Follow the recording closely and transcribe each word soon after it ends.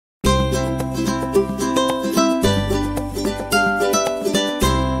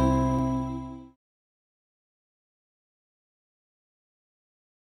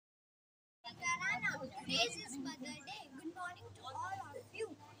Today's is Mother Day. Good morning to all of you.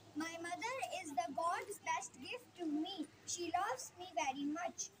 My mother is the God's best gift to me. She loves me very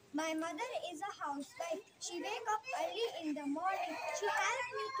much. My mother is a housewife. She wakes up early in the morning. She helps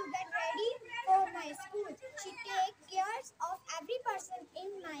me to get ready for my school. She takes care of every person in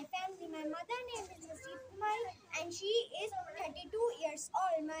my family. My mother name is Kumar and she is 32 years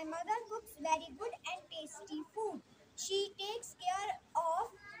old. My mother cooks very good and tasty food. She takes care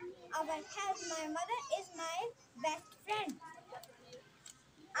of our health. My mother is my best friend.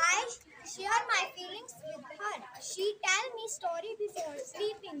 I share my feelings with her. She tells me story before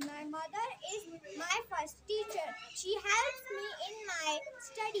sleeping. My mother is my first teacher. She helps me in my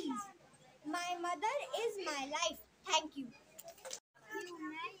studies. My mother is my life. Thank you.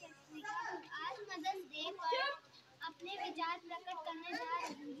 मैं यशविका आज mother's day पर अपने विचार प्रकट करने जा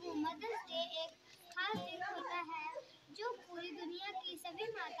रही हूँ। मदर्स डे एक खास दिन होता है जो पूरी दुनिया की सभी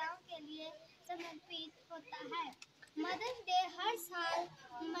माताओं के लिए समर्पित होता है। मदर्स डे हर साल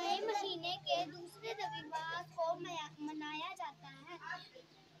मई महीने के दूसरे रविवार को मनाया जाता है।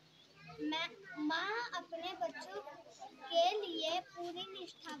 माँ अपने बच्चों के लिए पूरी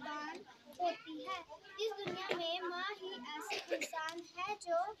निष्ठावान होती है। इस दुनिया में माँ ही ऐसी इंसान है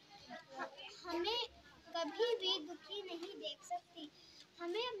जो हमें कभी भी दुखी नहीं देख सकती।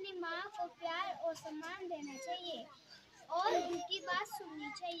 हमें अपनी माँ को प्यार और सम्मान देना चाहिए और उनकी बात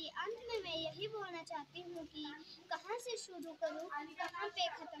सुननी चाहिए। अंत में मैं यही बोलना चाहती हूँ कि कहाँ से शुरू करूँ, कहाँ पे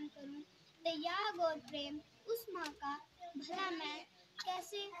खत्म करूँ। त्याग और प्रेम उस माँ का भला मैं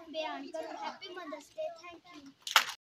कैसे बयान करूँ। Happy mother's day. Thank you.